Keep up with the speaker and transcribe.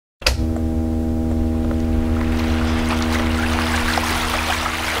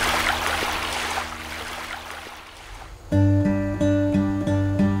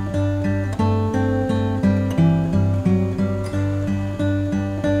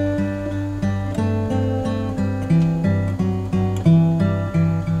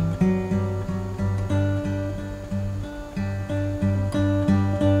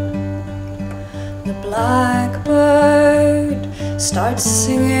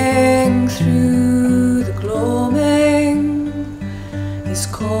singing through the gloaming. His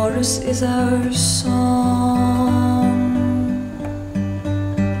chorus is our song.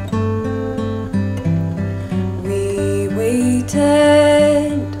 We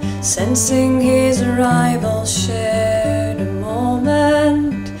waited, sensing his arrival, shared a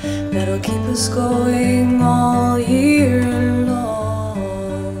moment that'll keep us going all year long.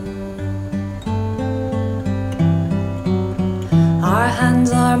 Our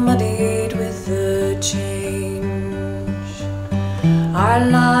hands are muddied with the change, our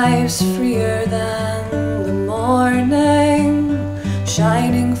lives freer than the morning,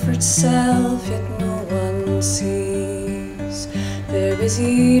 shining for itself, yet no one sees. They're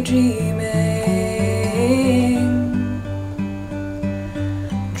busy dreaming,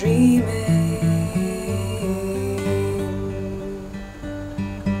 dreaming.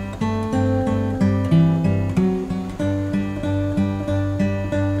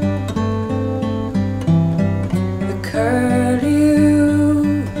 The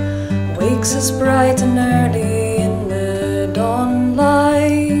curlew wakes us bright and early in the dawn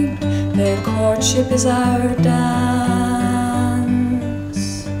light. Their courtship is our dance.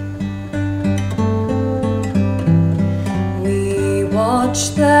 We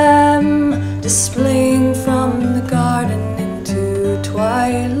watch them displaying from the garden into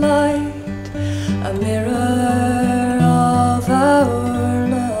twilight, a mirror of our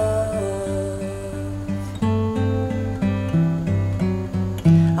love.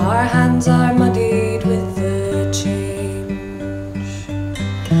 Our hands are muddied with the change,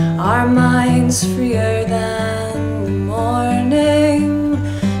 our minds freer than the morning,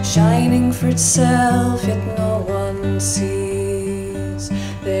 shining for itself, yet no one sees.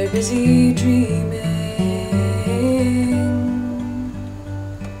 They're busy dreaming,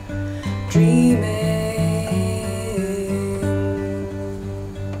 dreaming.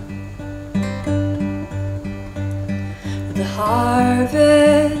 The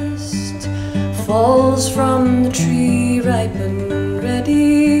harvest falls from the tree, ripe and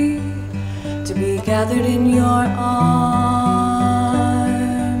ready to be gathered in your arms.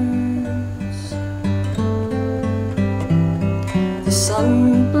 The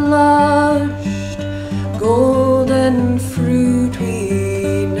sun-blushed golden fruit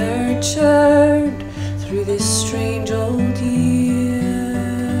we nurtured through this strange old year.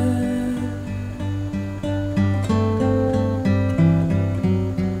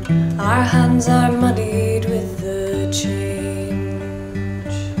 Our hands are muddied with the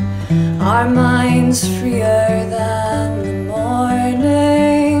change, our minds freer than the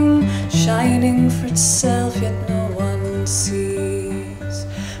morning, shining for itself, yet no one sees.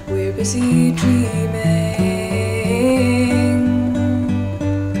 We're busy dreaming,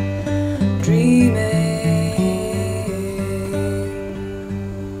 dreaming.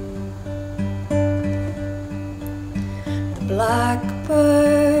 The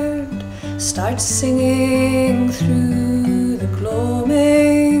blackbird starts singing through the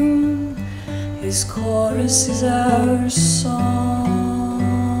gloaming. His chorus is our song.